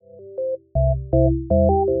Welcome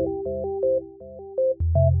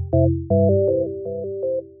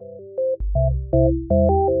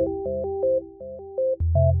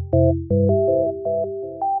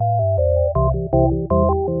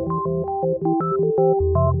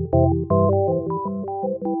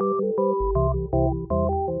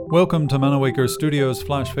to Manawaker Studios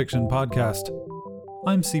Flash Fiction Podcast.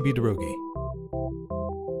 I'm CB Droege.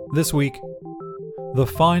 This week, the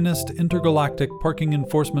finest intergalactic parking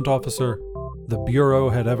enforcement officer the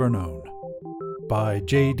Bureau had ever known, by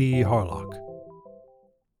J.D. Harlock.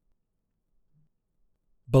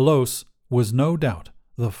 Belos was no doubt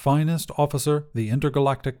the finest officer the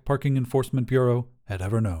Intergalactic Parking Enforcement Bureau had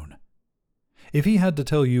ever known. If he had to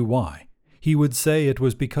tell you why, he would say it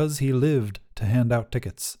was because he lived to hand out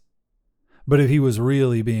tickets. But if he was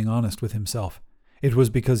really being honest with himself, it was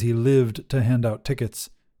because he lived to hand out tickets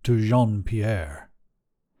to Jean-Pierre.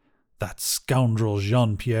 That scoundrel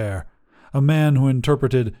Jean-Pierre, a man who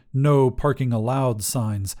interpreted "no parking allowed"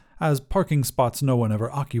 signs as parking spots no one ever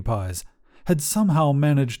occupies, had somehow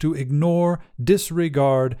managed to ignore,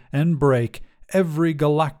 disregard, and break every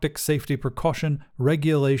galactic safety precaution,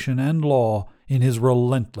 regulation, and law in his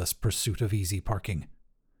relentless pursuit of easy parking.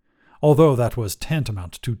 Although that was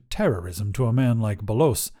tantamount to terrorism to a man like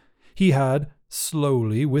Belos, he had,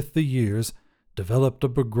 slowly with the years, developed a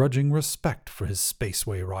begrudging respect for his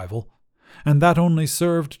spaceway rival, and that only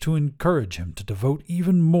served to encourage him to devote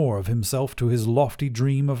even more of himself to his lofty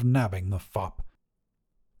dream of nabbing the fop.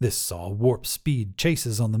 This saw warp-speed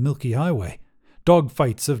chases on the Milky Highway,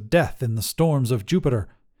 dogfights of death in the storms of Jupiter,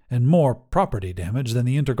 and more property damage than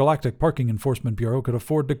the Intergalactic Parking Enforcement Bureau could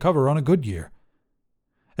afford to cover on a good year.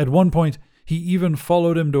 At one point, he even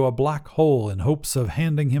followed him to a black hole in hopes of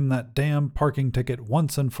handing him that damn parking ticket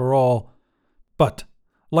once and for all. But,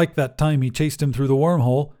 like that time he chased him through the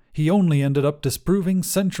wormhole, he only ended up disproving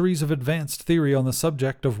centuries of advanced theory on the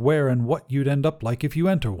subject of where and what you'd end up like if you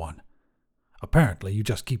enter one. Apparently, you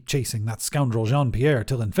just keep chasing that scoundrel Jean-Pierre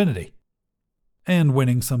till infinity, and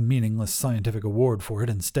winning some meaningless scientific award for it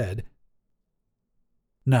instead.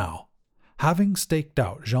 Now, having staked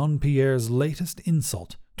out Jean-Pierre's latest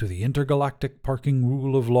insult to the intergalactic parking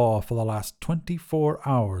rule of law for the last 24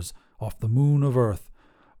 hours off the moon of Earth,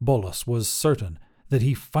 Belos was certain that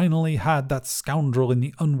he finally had that scoundrel in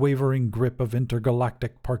the unwavering grip of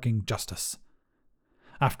intergalactic parking justice.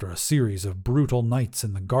 After a series of brutal nights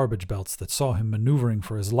in the garbage belts that saw him maneuvering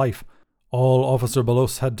for his life, all Officer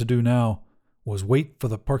Belos had to do now was wait for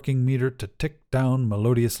the parking meter to tick down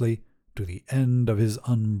melodiously to the end of his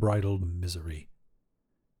unbridled misery.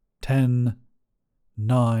 10,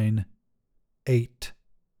 9, 8,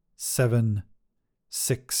 7,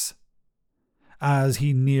 6. As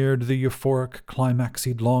he neared the euphoric climax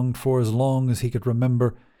he'd longed for as long as he could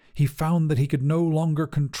remember, he found that he could no longer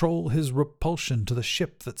control his repulsion to the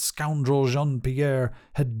ship that scoundrel Jean-Pierre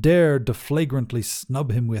had dared to flagrantly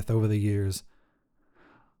snub him with over the years.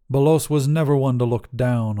 Belos was never one to look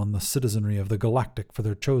down on the citizenry of the Galactic for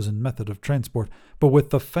their chosen method of transport, but with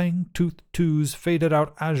the fang-toothed two's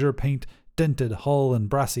faded-out azure paint, dented hull, and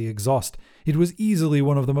brassy exhaust, it was easily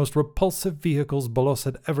one of the most repulsive vehicles Belos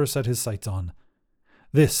had ever set his sights on.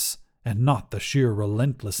 This, and not the sheer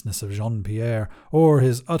relentlessness of Jean-Pierre, or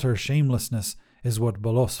his utter shamelessness, is what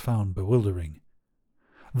Belos found bewildering.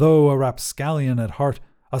 Though a rapscallion at heart,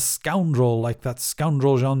 a scoundrel like that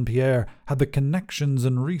scoundrel Jean-Pierre had the connections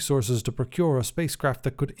and resources to procure a spacecraft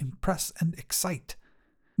that could impress and excite.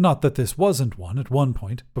 Not that this wasn't one at one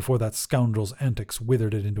point, before that scoundrel's antics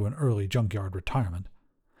withered it into an early junkyard retirement.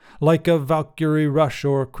 Like a Valkyrie Rush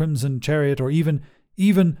or Crimson Chariot or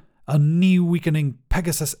even a knee-weakening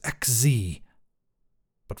Pegasus XZ.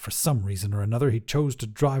 But for some reason or another he chose to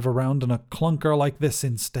drive around in a clunker like this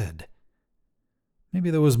instead.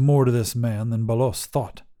 Maybe there was more to this man than Belos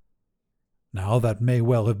thought. Now, that may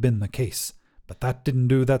well have been the case, but that didn't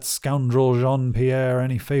do that scoundrel Jean-Pierre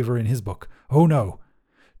any favor in his book. Oh no!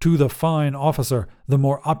 To the fine officer, the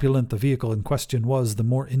more opulent the vehicle in question was, the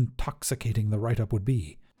more intoxicating the write-up would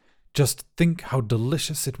be. Just think how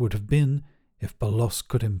delicious it would have been if Belos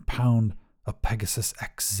could impound a Pegasus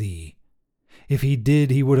XZ. If he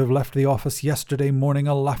did, he would have left the office yesterday morning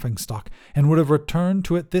a laughingstock, and would have returned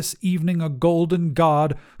to it this evening a golden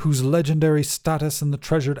god whose legendary status in the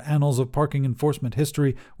treasured annals of parking enforcement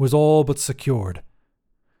history was all but secured.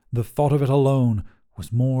 The thought of it alone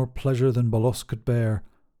was more pleasure than Belos could bear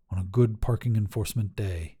on a good parking enforcement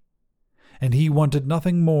day. And he wanted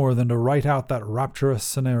nothing more than to write out that rapturous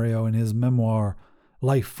scenario in his memoir,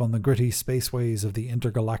 Life on the Gritty Spaceways of the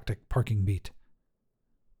Intergalactic Parking Beat.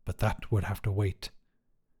 But that would have to wait,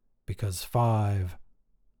 because 5,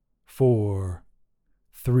 4,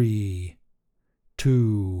 3,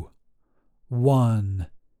 2, 1,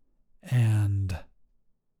 and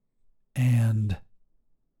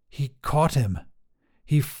he caught him.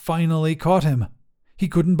 He finally caught him. He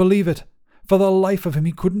couldn't believe it. For the life of him,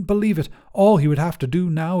 he couldn't believe it. All he would have to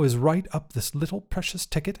do now is write up this little precious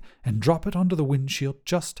ticket and drop it onto the windshield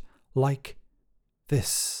just like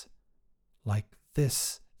this. Like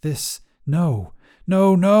this. No.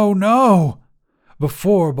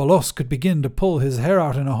 Before Bolos could begin to pull his hair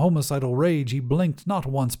out in a homicidal rage, he blinked not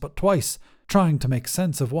once but twice, trying to make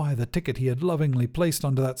sense of why the ticket he had lovingly placed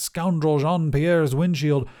onto that scoundrel Jean-Pierre's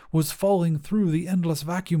windshield was falling through the endless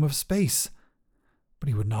vacuum of space. But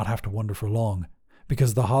he would not have to wonder for long,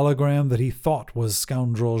 because the hologram that he thought was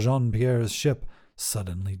scoundrel Jean-Pierre's ship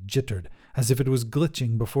suddenly jittered, as if it was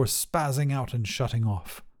glitching before spazzing out and shutting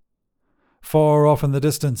off. Far off in the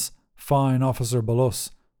distance, fine Officer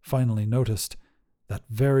Bolos finally noticed that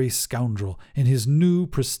very scoundrel, in his new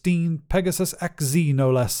pristine Pegasus XZ no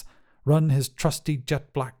less, run his trusty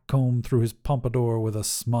jet-black comb through his pompadour with a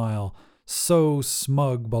smile so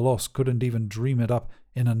smug Bolos couldn't even dream it up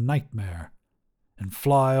in a nightmare, and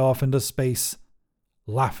fly off into space,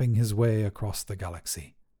 laughing his way across the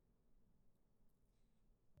galaxy.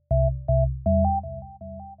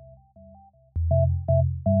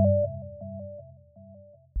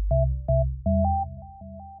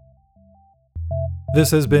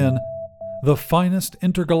 This has been The Finest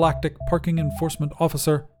Intergalactic Parking Enforcement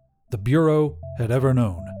Officer the Bureau Had Ever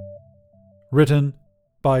Known. Written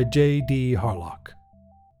by J.D. Harlock.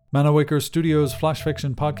 Manawaker Studios Flash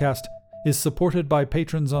Fiction Podcast is supported by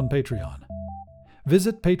patrons on Patreon.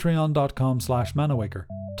 Visit patreon.com/manawaker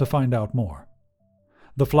to find out more.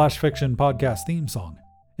 The Flash Fiction Podcast theme song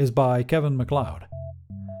is by Kevin MacLeod.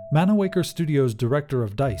 Manawaker Studios Director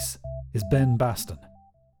of DICE is Ben Baston.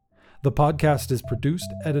 The podcast is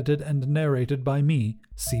produced, edited, and narrated by me,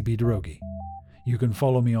 CB Droege. You can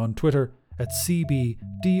follow me on Twitter at CBDROEGE.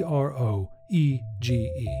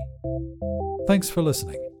 Thanks for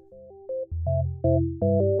listening.